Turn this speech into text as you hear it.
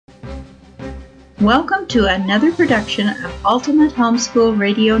Welcome to another production of Ultimate Homeschool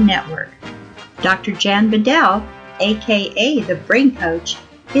Radio Network. Dr. Jan Bedell, aka the Brain Coach,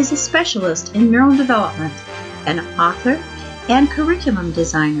 is a specialist in neural development, an author, and curriculum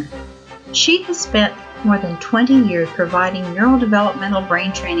designer. She has spent more than 20 years providing neurodevelopmental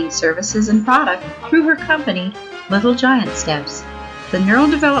brain training services and product through her company, Little Giant Steps. The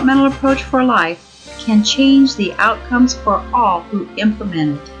neurodevelopmental approach for life can change the outcomes for all who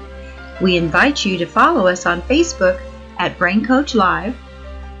implement it. We invite you to follow us on Facebook at Brain Coach Live,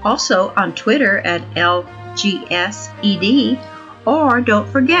 also on Twitter at LGSED, or don't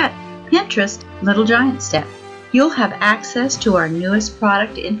forget Pinterest Little Giant Step. You'll have access to our newest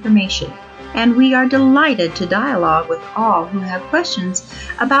product information, and we are delighted to dialogue with all who have questions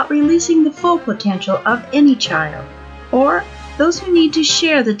about releasing the full potential of any child, or those who need to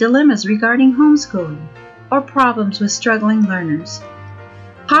share the dilemmas regarding homeschooling or problems with struggling learners.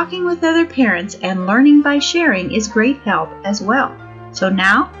 Talking with other parents and learning by sharing is great help as well. So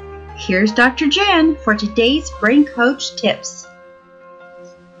now, here's Dr. Jan for today's Brain Coach Tips.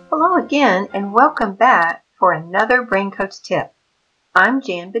 Hello again, and welcome back for another Brain Coach Tip. I'm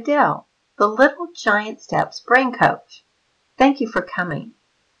Jan Bedell, the Little Giant Steps Brain Coach. Thank you for coming.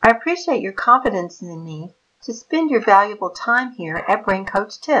 I appreciate your confidence in me to spend your valuable time here at Brain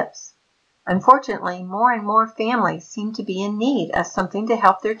Coach Tips. Unfortunately, more and more families seem to be in need of something to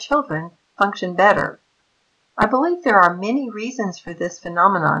help their children function better. I believe there are many reasons for this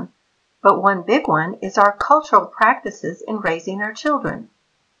phenomenon, but one big one is our cultural practices in raising our children.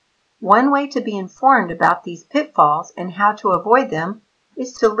 One way to be informed about these pitfalls and how to avoid them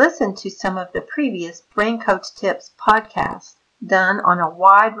is to listen to some of the previous Brain Coach Tips podcasts done on a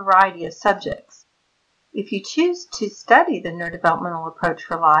wide variety of subjects. If you choose to study the neurodevelopmental approach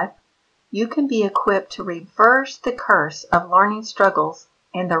for life, you can be equipped to reverse the curse of learning struggles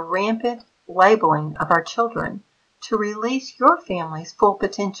and the rampant labeling of our children to release your family's full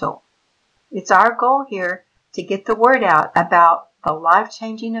potential. It's our goal here to get the word out about the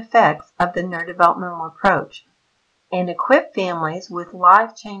life-changing effects of the neurodevelopmental approach and equip families with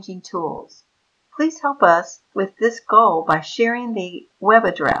life-changing tools. Please help us with this goal by sharing the web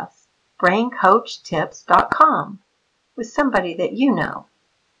address, braincoachtips.com, with somebody that you know.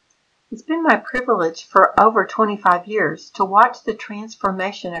 It's been my privilege for over 25 years to watch the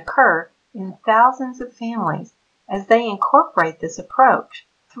transformation occur in thousands of families as they incorporate this approach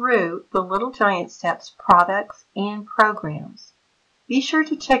through the Little Giant Steps products and programs. Be sure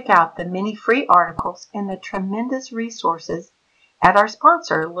to check out the many free articles and the tremendous resources at our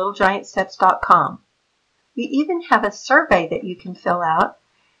sponsor, littlegiantsteps.com. We even have a survey that you can fill out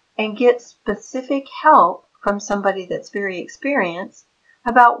and get specific help from somebody that's very experienced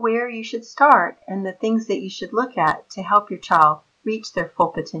about where you should start and the things that you should look at to help your child reach their full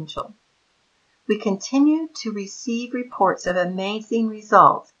potential. We continue to receive reports of amazing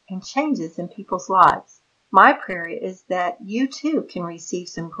results and changes in people's lives. My prayer is that you too can receive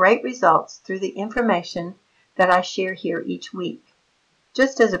some great results through the information that I share here each week.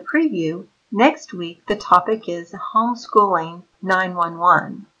 Just as a preview, next week the topic is Homeschooling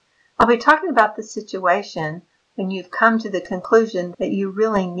 911. I'll be talking about the situation when you've come to the conclusion that you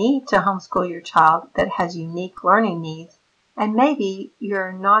really need to homeschool your child that has unique learning needs, and maybe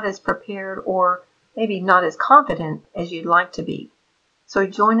you're not as prepared or maybe not as confident as you'd like to be. So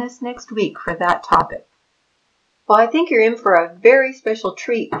join us next week for that topic. Well, I think you're in for a very special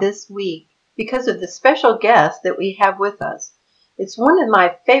treat this week because of the special guest that we have with us. It's one of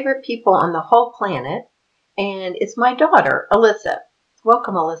my favorite people on the whole planet, and it's my daughter, Alyssa.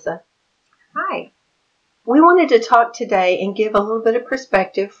 Welcome, Alyssa. Hi. We wanted to talk today and give a little bit of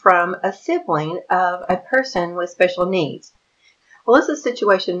perspective from a sibling of a person with special needs. Alyssa's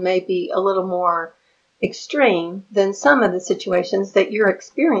situation may be a little more extreme than some of the situations that you're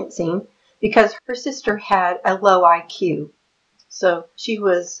experiencing because her sister had a low IQ. So she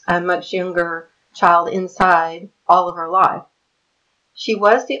was a much younger child inside all of her life. She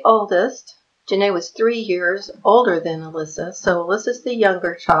was the oldest. Janae was 3 years older than Alyssa, so Alyssa's the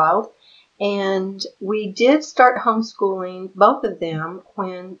younger child. And we did start homeschooling both of them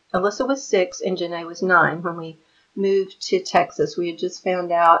when Alyssa was 6 and Janae was 9 when we moved to Texas. We had just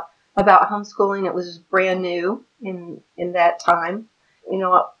found out about homeschooling. It was brand new in that time. You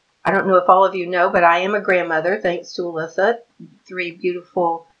know, I don't know if all of you know, but I am a grandmother thanks to Alyssa. 3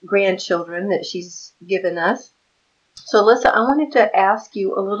 beautiful grandchildren that she's given us. So Alyssa, I wanted to ask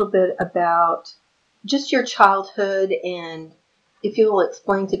you a little bit about just your childhood and if you'll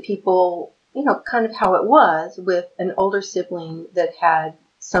explain to people, kind of how it was with an older sibling that had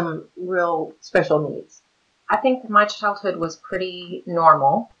some real special needs. I think my childhood was pretty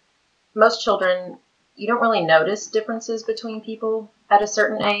normal. most children, you don't really notice differences between people at a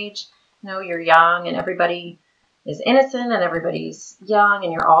certain age. You're young and everybody is innocent and everybody's young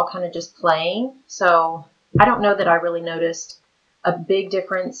and you're all kind of just playing. So I don't know that I really noticed a big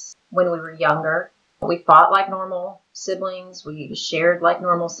difference when we were younger. We fought like normal siblings. We shared like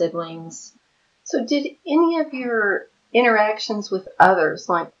normal siblings. So did any of your interactions with others,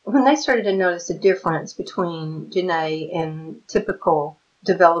 like when they started to notice a difference between Janae and typical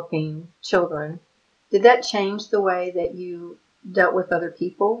developing children, did that change the way that you dealt with other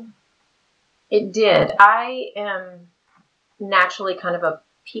people? It did. I am naturally kind of a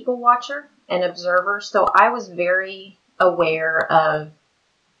people watcher and observer, so I was very aware of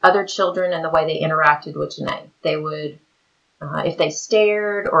other children and the way they interacted with Janae. They would, if they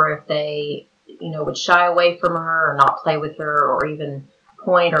stared or if they, would shy away from her or not play with her or even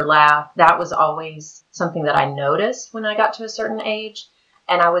point or laugh, that was always something that I noticed when I got to a certain age.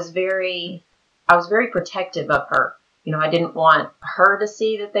 And I was very protective of her. I didn't want her to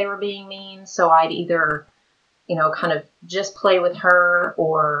see that they were being mean, so I'd either kind of just play with her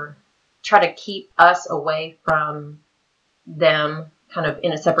or try to keep us away from them kind of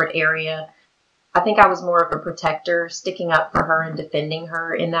in a separate area. I think I was more of a protector, sticking up for her and defending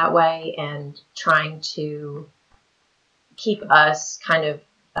her in that way and trying to keep us kind of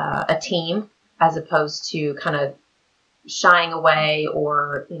a team as opposed to kind of shying away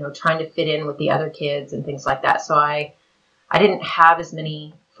or, trying to fit in with the other kids and things like that. So I didn't have as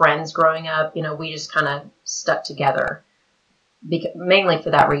many friends growing up. We just kind of stuck together. Mainly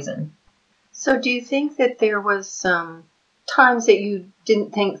for that reason. So do you think that there was some times that you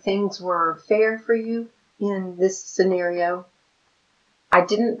didn't think things were fair for you in this scenario? I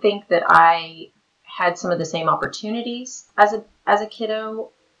didn't think that I had some of the same opportunities as a kiddo.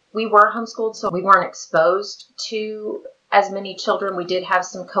 We were homeschooled, so we weren't exposed to as many children. We did have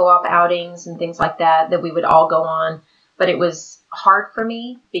some co-op outings and things like that we would all go on, but it was hard for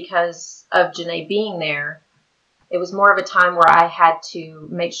me because of Janae being there. It was more of a time where I had to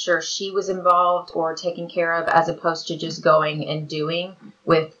make sure she was involved or taken care of as opposed to just going and doing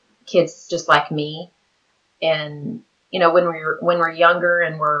with kids just like me. And, when we're younger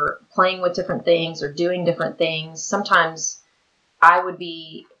and we're playing with different things or doing different things, sometimes I would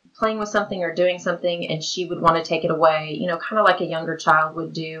be playing with something or doing something and she would want to take it away, kind of like a younger child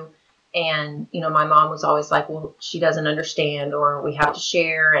would do. And, my mom was always like, well, she doesn't understand or we have to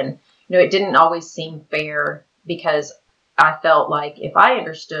share. And, it didn't always seem fair because I felt like if I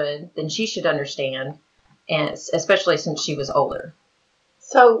understood, then she should understand. And especially since she was older.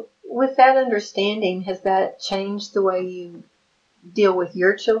 So with that understanding, has that changed the way you deal with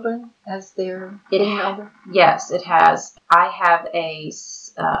your children as they're getting older? Yes, it has. I have a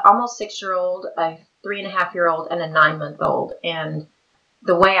almost 6-year-old, a 3.5-year-old, and a 9-month-old. And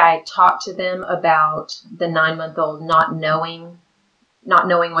the way I talk to them about the 9-month-old not knowing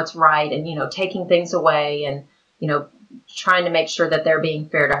what's right and, taking things away and, trying to make sure that they're being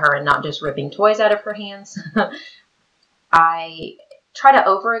fair to her and not just ripping toys out of her hands. I try to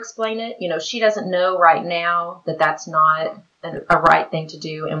over-explain it. She doesn't know right now that that's not a right thing to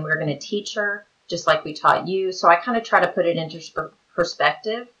do, and we're going to teach her just like we taught you. So I kind of try to put it into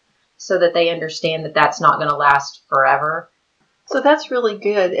perspective so that they understand that that's not going to last forever. So that's really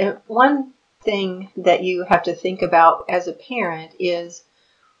good. And one thing that you have to think about as a parent is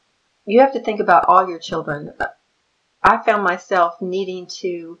you have to think about all your children. I found myself needing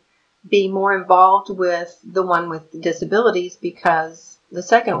to be more involved with the one with disabilities because the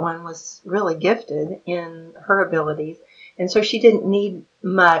second one was really gifted in her abilities. And so she didn't need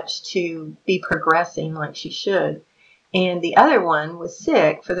much to be progressing like she should. And the other one was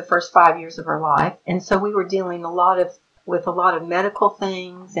sick for the first 5 years of her life. And so we were dealing with a lot of medical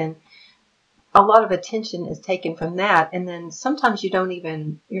things, and a lot of attention is taken from that. And then sometimes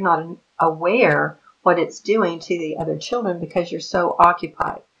you're not aware what it's doing to the other children because you're so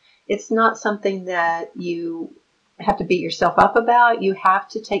occupied. It's not something that you have to beat yourself up about. You have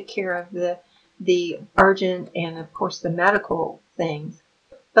to take care of the urgent and, of course, the medical things.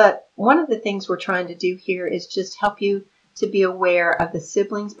 But one of the things we're trying to do here is just help you to be aware of the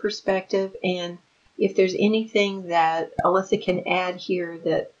siblings' perspective. And if there's anything that Alyssa can add here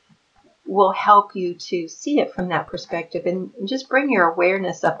that will help you to see it from that perspective and just bring your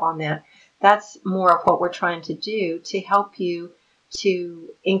awareness up on that. That's more of what we're trying to do to help you to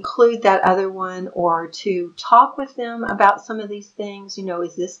include that other one or to talk with them about some of these things.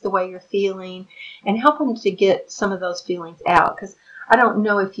 Is this the way you're feeling? And help them to get some of those feelings out. Because I don't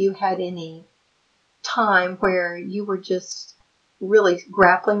know if you had any time where you were just really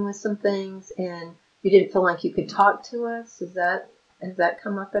grappling with some things and you didn't feel like you could talk to us. Has that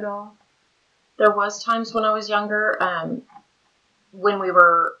come up at all? There was times when I was younger, when we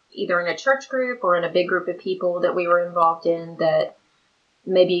were either in a church group or in a big group of people that we were involved in, that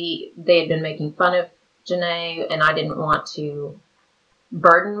maybe they had been making fun of Janae, and I didn't want to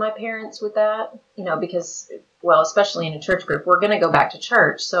burden my parents with that, because, well, especially in a church group, we're going to go back to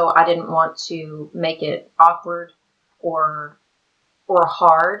church. So I didn't want to make it awkward or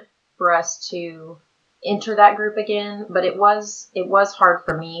hard for us to enter that group again. But it was hard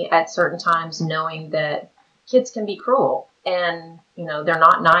for me at certain times, knowing that kids can be cruel and, they're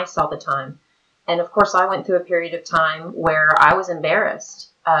not nice all the time. And of course, I went through a period of time where I was embarrassed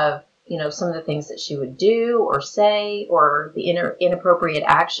of, some of the things that she would do or say, or the inappropriate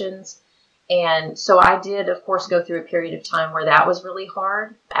actions. And so I did, of course, go through a period of time where that was really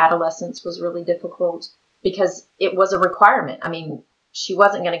hard. Adolescence was really difficult because it was a requirement. I mean, she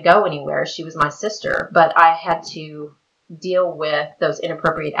wasn't going to go anywhere. She was my sister, but I had to deal with those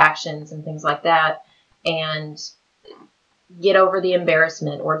inappropriate actions and things like that, and get over the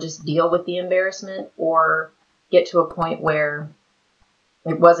embarrassment, or just deal with the embarrassment, or get to a point where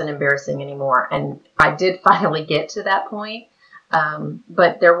it wasn't embarrassing anymore. And I did finally get to that point.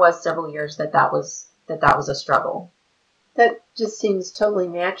 But there was several years that was a struggle. That just seems totally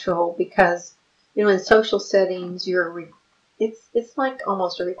natural because, in social settings, it's like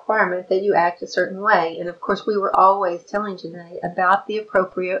almost a requirement that you act a certain way. And of course, we were always telling Janae about the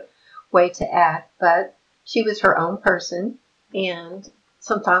appropriate way to act, but she was her own person, and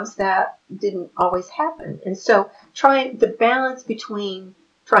sometimes that didn't always happen. And so trying the balance between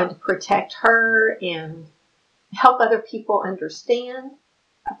trying to protect her and help other people understand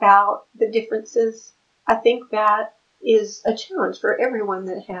about the differences, I think that is a challenge for everyone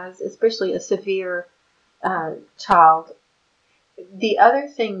that has, especially a severe child. The other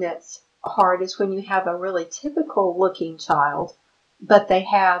thing that's hard is when you have a really typical looking child, but they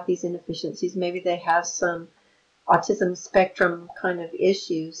have these inefficiencies. Maybe they have some autism spectrum kind of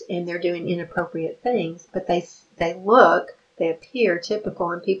issues, and they're doing inappropriate things, but they appear typical,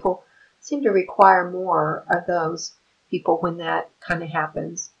 and people seem to require more of those people when that kind of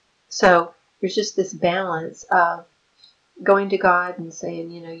happens. So there's just this balance of going to God and saying,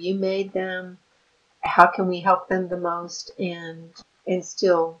 you made them. How can we help them the most, and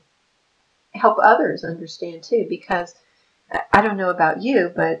still help others understand too? Because I don't know about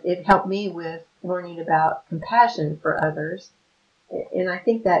you, but it helped me with learning about compassion for others. And I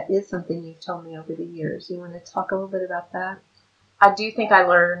think that is something you've told me over the years. You want to talk a little bit about that? I do think I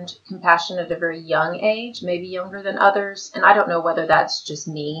learned compassion at a very young age, maybe younger than others. And I don't know whether that's just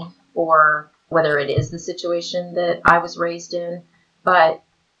me or whether it is the situation that I was raised in. But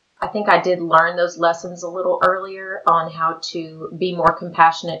I think I did learn those lessons a little earlier on how to be more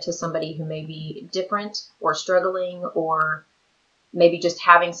compassionate to somebody who may be different or struggling, or maybe just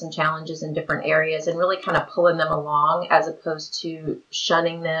having some challenges in different areas, and really kind of pulling them along as opposed to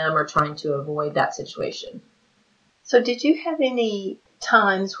shunning them or trying to avoid that situation. So did you have any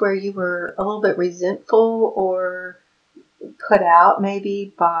times where you were a little bit resentful or put out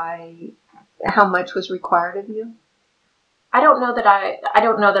maybe by how much was required of you? I don't know that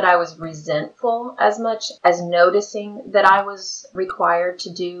I was resentful as much as noticing that I was required to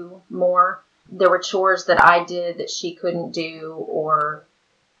do more. There were chores that I did that she couldn't do, or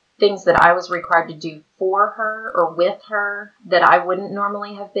things that I was required to do for her or with her that I wouldn't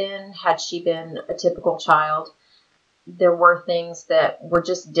normally have been had she been a typical child. There were things that were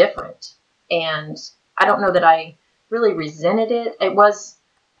just different. And I don't know that I really resented it.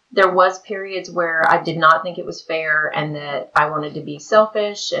 There was periods where I did not think it was fair, and that I wanted to be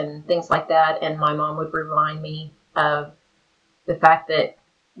selfish and things like that. And my mom would remind me of the fact that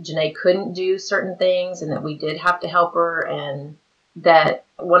Janae couldn't do certain things, and that we did have to help her. And that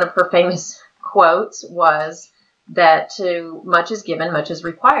one of her famous quotes was that to much is given, much is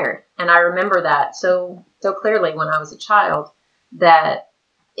required. And I remember that so clearly when I was a child, that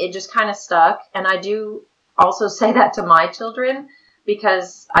it just kind of stuck. And I do also say that to my children,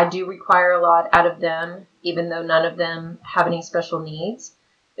 because I do require a lot out of them, even though none of them have any special needs.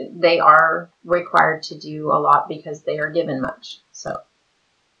 They are required to do a lot because they are given much.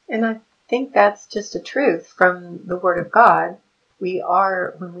 And I think that's just a truth from the Word of God.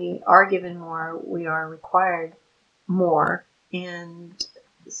 When we are given more, we are required more. And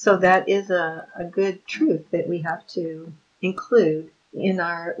so that is a good truth that we have to include in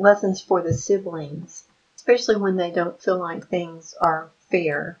our lessons for the siblings, especially when they don't feel like things are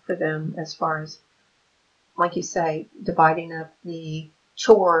fair for them, as far as, like you say, dividing up the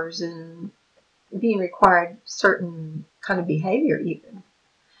chores and being required certain kind of behavior even.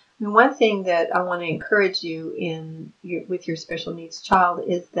 And one thing that I want to encourage you with your special needs child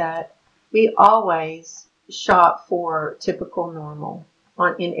is that We always shop for typical normal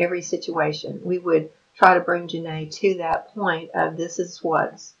in every situation. We would try to bring Janae to that point of this is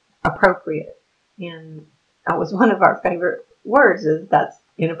what's appropriate. And that was one of our favorite words, is that's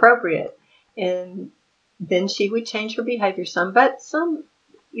inappropriate. And then she would change her behavior some, but some,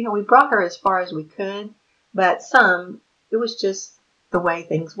 we brought her as far as we could, but some, it was just the way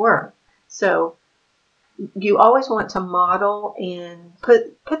things were. So you always want to model and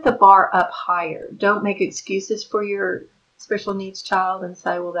put the bar up higher. Don't make excuses for your special needs child and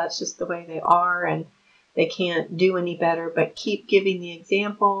say, well, that's just the way they are and they can't do any better, but keep giving the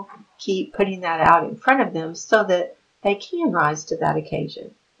example, keep putting that out in front of them so that they can rise to that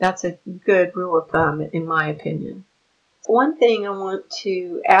occasion. That's a good rule of thumb, in my opinion. One thing I want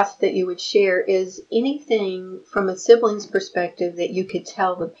to ask that you would share is anything from a sibling's perspective that you could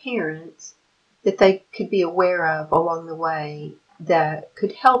tell the parents that they could be aware of along the way that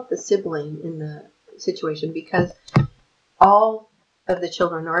could help the sibling in the situation, because all of the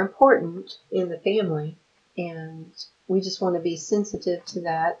children are important in the family and we just want to be sensitive to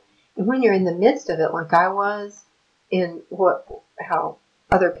that. And when you're in the midst of it, like I was, and how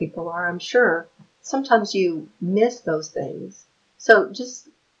other people are, I'm sure, sometimes you miss those things. So just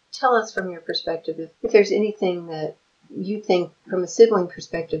tell us from your perspective if there's anything that you think from a sibling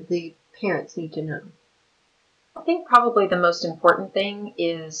perspective the parents need to know. I think probably the most important thing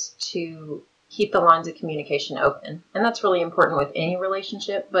is to keep the lines of communication open. And that's really important with any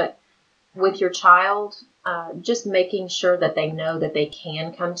relationship, but with your child, just making sure that they know that they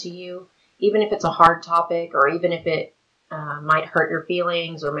can come to you, even if it's a hard topic or even if it might hurt your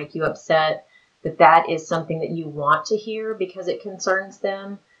feelings or make you upset, that is something that you want to hear because it concerns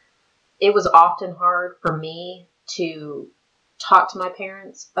them. It was often hard for me to talk to my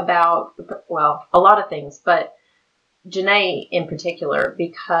parents about, well, a lot of things, but Janae in particular,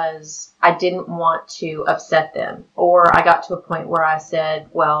 because I didn't want to upset them. Or I got to a point where I said,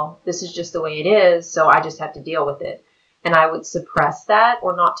 well, this is just the way it is, so I just have to deal with it. And I would suppress that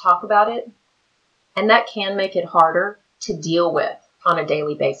or not talk about it. And that can make it harder to deal with on a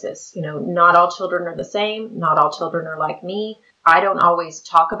daily basis. Not all children are the same. Not all children are like me. I don't always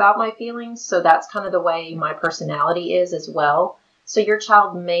talk about my feelings, so that's kind of the way my personality is as well. So your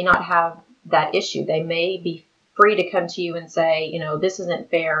child may not have that issue. They may be free to come to you and say, this isn't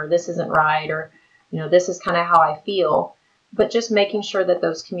fair, or this isn't right, or, this is kind of how I feel. But just making sure that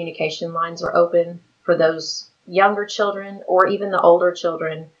those communication lines are open for those younger children or even the older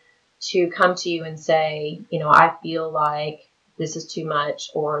children to come to you and say, I feel like this is too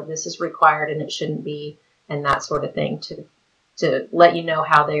much or this is required and it shouldn't be, and that sort of thing, to let you know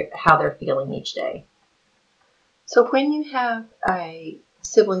how they're feeling each day. So when you have a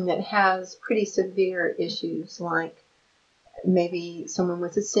sibling that has pretty severe issues, like maybe someone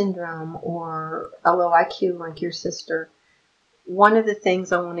with a syndrome or a low IQ like your sister, one of the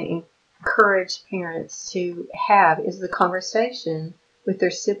things I want to encourage parents to have is the conversation with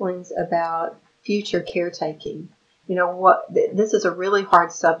their siblings about future caretaking. This is a really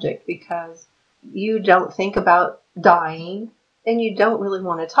hard subject because you don't think about dying and you don't really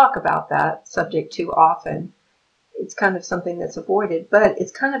want to talk about that subject too often. It's kind of something that's avoided, but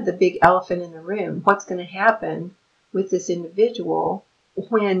it's kind of the big elephant in the room. What's going to happen with this individual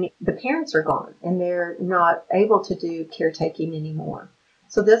when the parents are gone and they're not able to do caretaking anymore?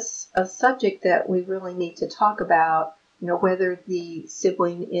 So this is a subject that we really need to talk about, whether the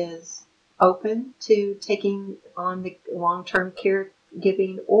sibling is open to taking on the long-term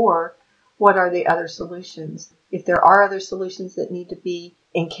caregiving or what are the other solutions. If there are other solutions that need to be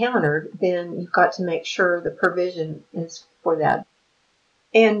encountered, then you've got to make sure the provision is for that.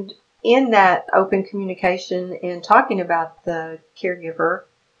 And in that open communication and talking about the caregiver,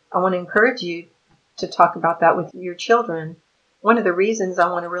 I want to encourage you to talk about that with your children. One of the reasons I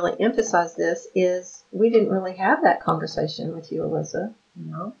want to really emphasize this is we didn't really have that conversation with you, Alyssa.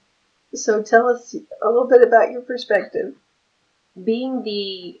 No. So tell us a little bit about your perspective. Being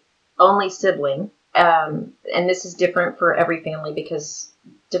the only sibling, and this is different for every family because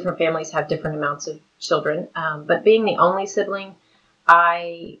different families have different amounts of children, but being the only sibling,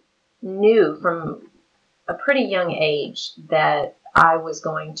 I knew from a pretty young age that I was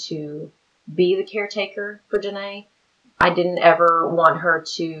going to be the caretaker for Janae. I didn't ever want her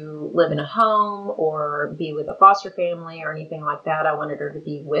to live in a home or be with a foster family or anything like that. I wanted her to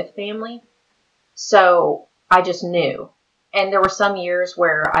be with family. So I just knew. And there were some years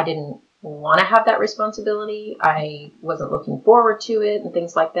where I didn't want to have that responsibility. I wasn't looking forward to it and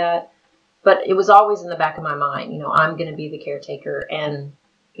things like that. But it was always in the back of my mind, I'm going to be the caretaker and,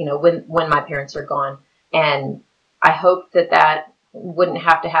 when my parents are gone. And I hope that wouldn't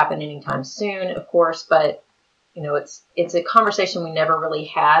have to happen anytime soon, of course, but it's a conversation we never really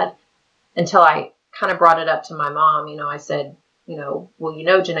had until I kind of brought it up to my mom. I said, well,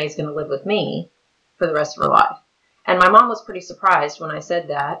 Janae's going to live with me for the rest of her life. And my mom was pretty surprised when I said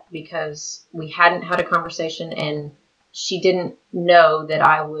that, because we hadn't had a conversation and she didn't know that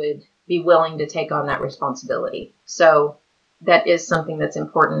I would be willing to take on that responsibility. So that is something that's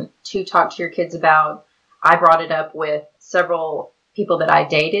important to talk to your kids about. I brought it up with several people that I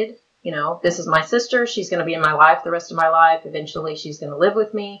dated. This is my sister. She's going to be in my life the rest of my life. Eventually, she's going to live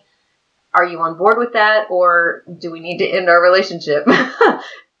with me. Are you on board with that, or do we need to end our relationship?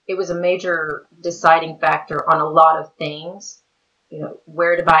 It was a major deciding factor on a lot of things.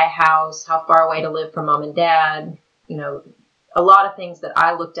 Where to buy a house, how far away to live from mom and dad. A lot of things that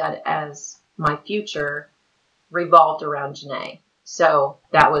I looked at as my future revolved around Janae. So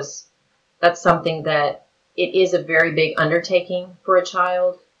that's something that it is a very big undertaking for a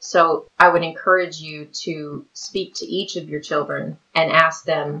child. So I would encourage you to speak to each of your children and ask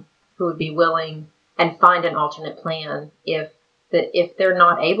them who would be willing, and find an alternate plan if they're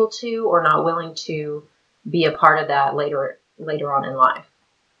not able to or not willing to be a part of that later on in life.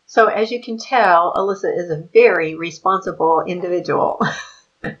 So as you can tell, Alyssa is a very responsible individual.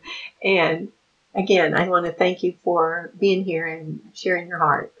 And again, I want to thank you for being here and sharing your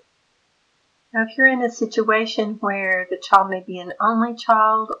heart. Now, if you're in a situation where the child may be an only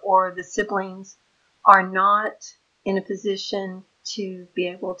child, or the siblings are not in a position to be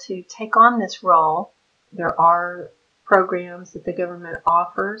able to take on this role, there are programs that the government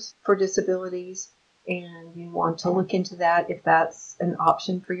offers for disabilities, and you want to look into that if that's an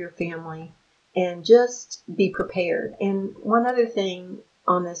option for your family, and just be prepared. And one other thing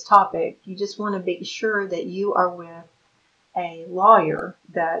on this topic, you just want to be sure that you are with a lawyer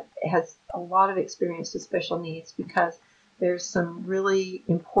that has a lot of experience with special needs, because there's some really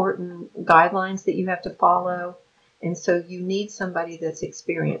important guidelines that you have to follow. And so you need somebody that's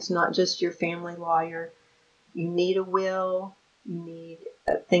experienced, not just your family lawyer. You need a will, you need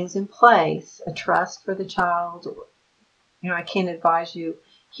things in place, a trust for the child. I can't advise you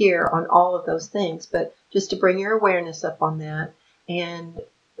here on all of those things, but just to bring your awareness up on that. And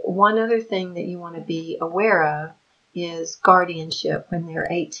one other thing that you want to be aware of is guardianship when they're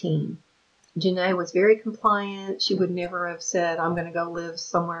 18. Janae was very compliant. She would never have said, I'm going to go live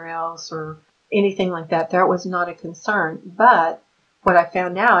somewhere else or anything like that. That was not a concern. But what I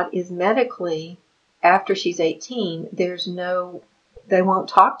found out is medically, after she's 18, they won't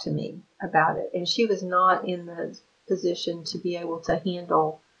talk to me about it. And she was not in the position to be able to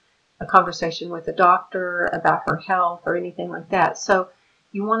handle a conversation with a doctor about her health or anything like that. So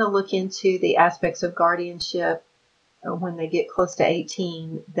you want to look into the aspects of guardianship when they get close to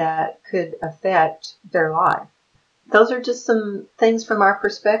 18 that could affect their life. Those are just some things from our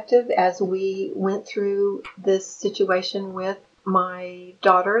perspective as we went through this situation with my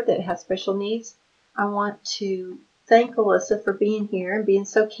daughter that has special needs. I want to thank Alyssa for being here and being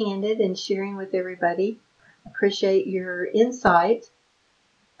so candid and sharing with everybody. I appreciate your insight.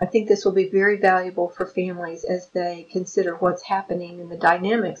 I think this will be very valuable for families as they consider what's happening in the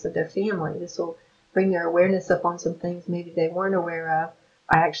dynamics of their family. This will bring their awareness up on some things maybe they weren't aware of.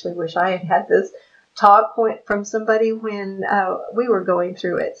 I actually wish I had had this talk from somebody when we were going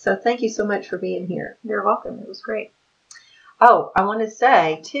through it. So thank you so much for being here. You're welcome. It was great. Oh, I want to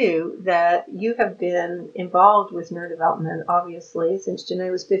say, too, that you have been involved with neurodevelopment, obviously, since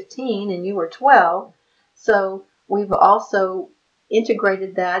Janae was 15 and you were 12. So we've also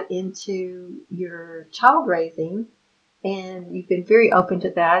integrated that into your child raising. And you've been very open to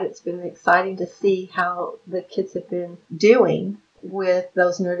that. It's been exciting to see how the kids have been doing with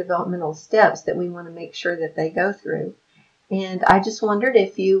those neurodevelopmental steps that we want to make sure that they go through. And I just wondered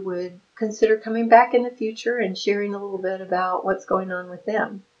if you would consider coming back in the future and sharing a little bit about what's going on with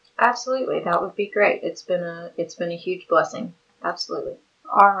them. Absolutely. That would be great. It's been a huge blessing. Absolutely.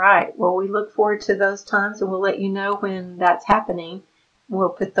 All right. Well, we look forward to those times, and we'll let you know when that's happening. We'll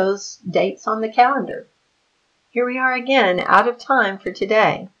put those dates on the calendar. Here we are again, out of time for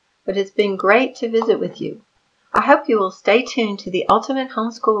today, but it's been great to visit with you. I hope you will stay tuned to the Ultimate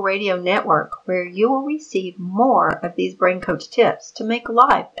Homeschool Radio Network, where you will receive more of these Brain Coach tips to make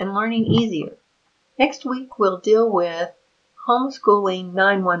life and learning easier. Next week, we'll deal with Homeschooling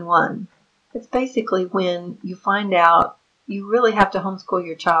 911. It's basically when you find out you really have to homeschool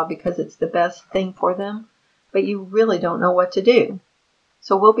your child because it's the best thing for them, but you really don't know what to do.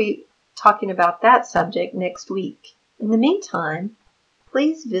 So we'll be talking about that subject next week. In the meantime,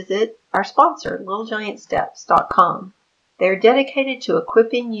 please visit our sponsor, LittleGiantSteps.com. They're dedicated to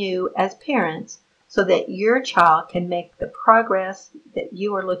equipping you as parents so that your child can make the progress that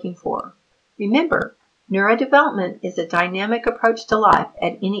you are looking for. Remember, neurodevelopment is a dynamic approach to life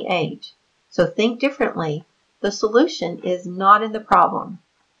at any age. So think differently. The solution is not in the problem.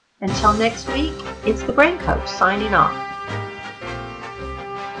 Until next week, it's the Brain Coach signing off.